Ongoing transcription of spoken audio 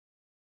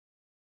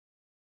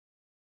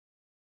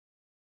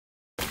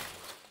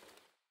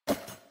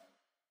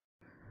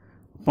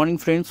Morning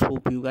friends,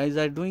 hope you guys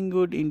are doing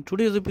good. In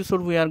today's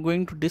episode we are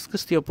going to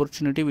discuss the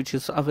opportunity which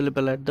is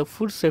available at the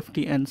Food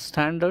Safety and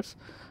Standards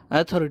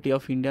Authority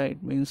of India.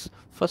 It means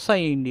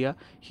FSSAI India.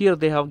 Here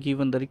they have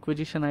given the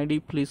requisition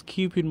ID. Please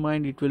keep in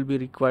mind it will be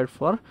required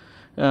for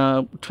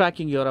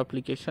tracking your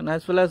application,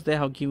 as well as they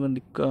have given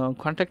the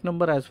contact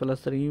number as well as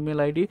the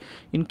email ID.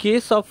 In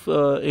case of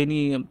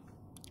any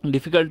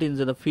difficulties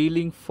in the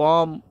filling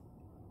form,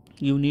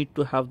 you need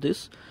to have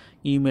this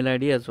email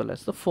ID as well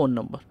as the phone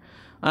number.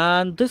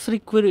 And this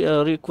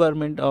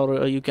requirement,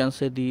 or you can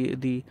say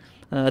the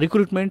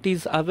recruitment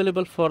is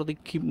available for the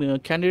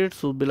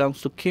candidates who belongs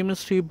to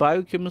chemistry,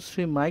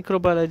 biochemistry,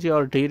 microbiology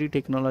or dairy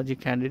technology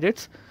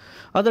candidates.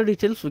 Other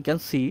details we can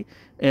see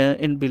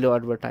in below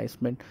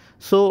advertisement.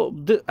 So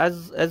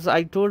as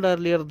I told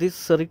earlier,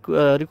 this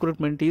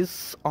recruitment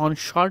is on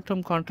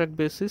short-term contract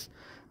basis,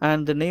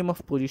 and the name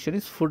of position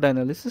is food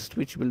analyst,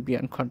 which will be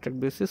on contract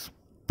basis.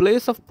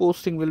 Place of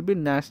posting will be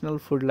National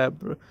Food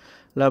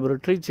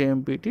Laboratory,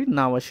 JMPT,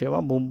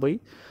 Navasheva, Mumbai.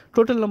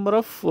 Total number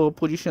of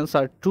positions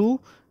are 2,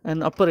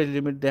 and upper age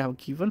limit they have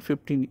given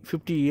 50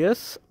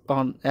 years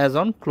as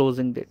on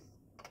closing date.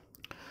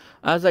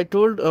 As I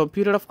told,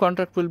 period of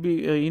contract will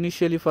be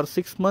initially for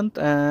 6 months,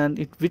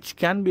 and which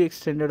can be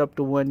extended up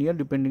to 1 year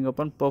depending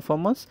upon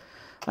performance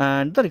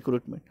and the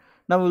recruitment.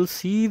 Now we will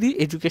see the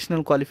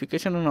educational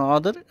qualification and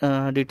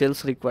other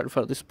details required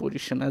for this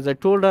position. As I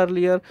told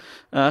earlier,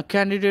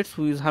 candidates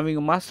who is having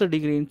a master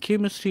degree in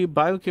chemistry,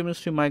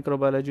 biochemistry,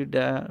 microbiology,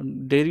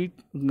 dairy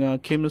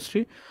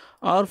chemistry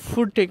or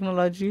food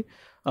technology,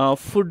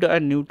 food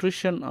and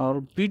nutrition,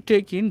 or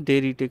BTech in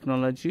dairy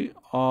technology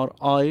or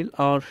oil,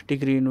 or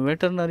degree in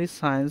veterinary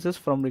sciences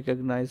from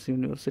recognized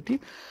university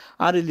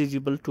are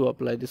eligible to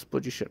apply this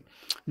position.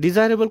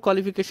 Desirable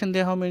qualification they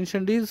have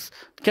mentioned is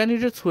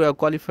candidates who have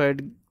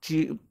qualified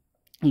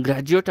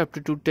graduate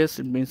aptitude test,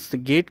 it means the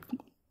GATE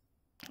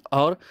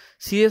or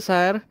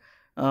CSIR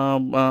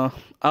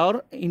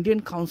or Indian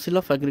Council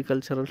of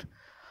Agricultural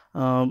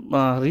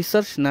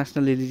Research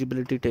national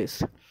eligibility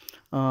test.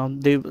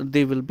 They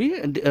will be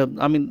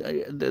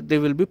they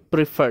will be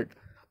preferred.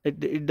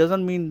 It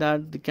doesn't mean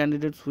that the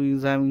candidates who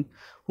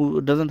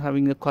doesn't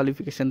having a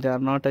qualification, they are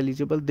not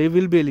eligible. They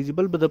will be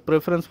eligible, but the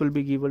preference will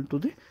be given to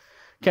the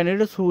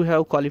candidates who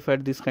have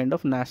qualified this kind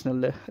of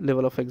national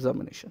level of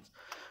examinations.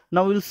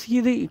 Now we'll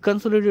see the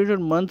consolidated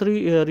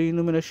monthly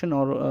remuneration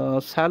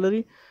or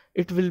salary.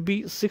 It will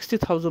be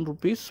 60,000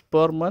 rupees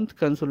per month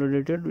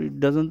consolidated. It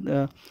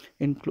doesn't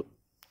include,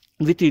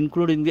 with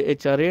including the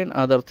HRA and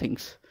other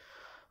things.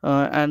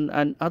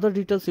 And other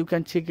details you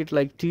can check it,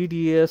 like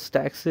TDS,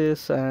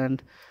 taxes,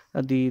 and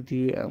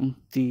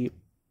the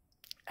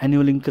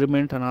annual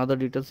increment and other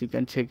details you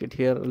can check it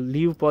here.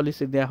 Leave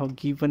policy they have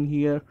given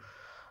here,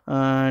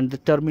 and the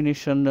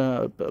termination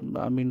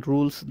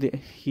rules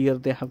here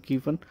they have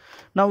given.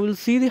 Now we'll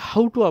see the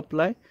how to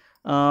apply.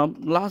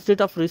 Last date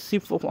of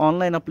receipt of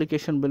online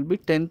application will be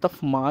 10th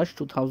of March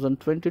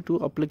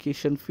 2022.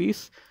 Application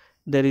fees,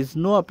 there is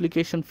no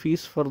application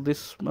fees for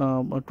this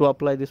to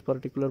apply this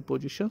particular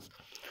positions.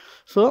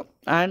 So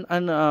and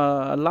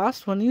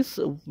last one is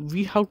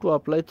we have to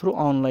apply through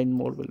online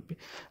mode. Will be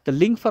the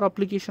link for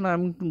application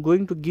I'm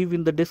going to give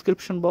in the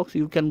description box.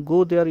 You can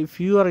go there. If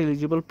you are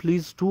eligible,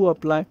 please do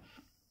apply.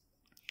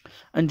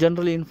 And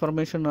generally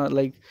information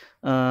like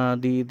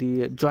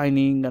the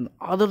joining and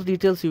other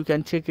details you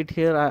can check it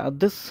here.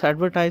 This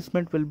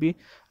advertisement will be,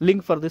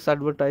 link for this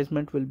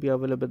advertisement will be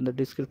available in the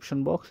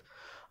description box.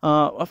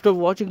 After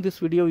watching this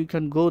video, you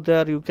can go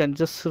there, you can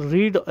just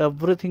read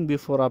everything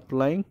before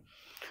applying.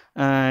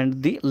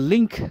 And the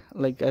link,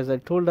 like as I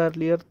told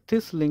earlier,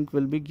 this link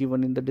will be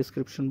given in the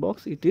description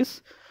box. It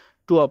is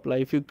to apply.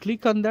 If you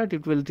click on that,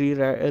 it will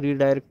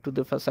redirect to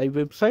the FSSAI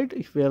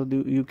website, where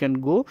you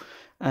can go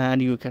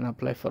and you can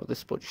apply for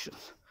this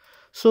positions.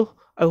 So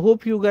I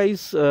hope you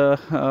guys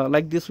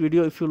like this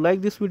video. If you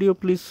like this video,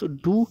 please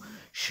do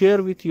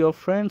share with your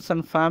friends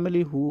and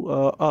family who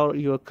are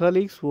your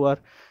colleagues who are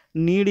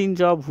needing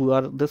job, who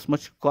are this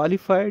much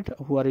qualified,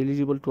 who are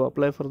eligible to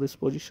apply for these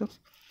positions.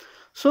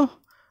 So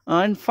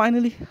and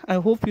finally, I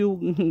hope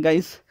you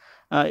guys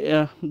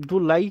do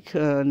like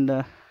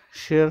and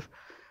share.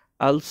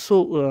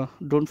 Also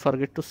don't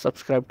forget to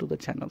subscribe to the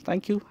channel.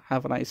 Thank you.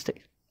 Have a nice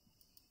day.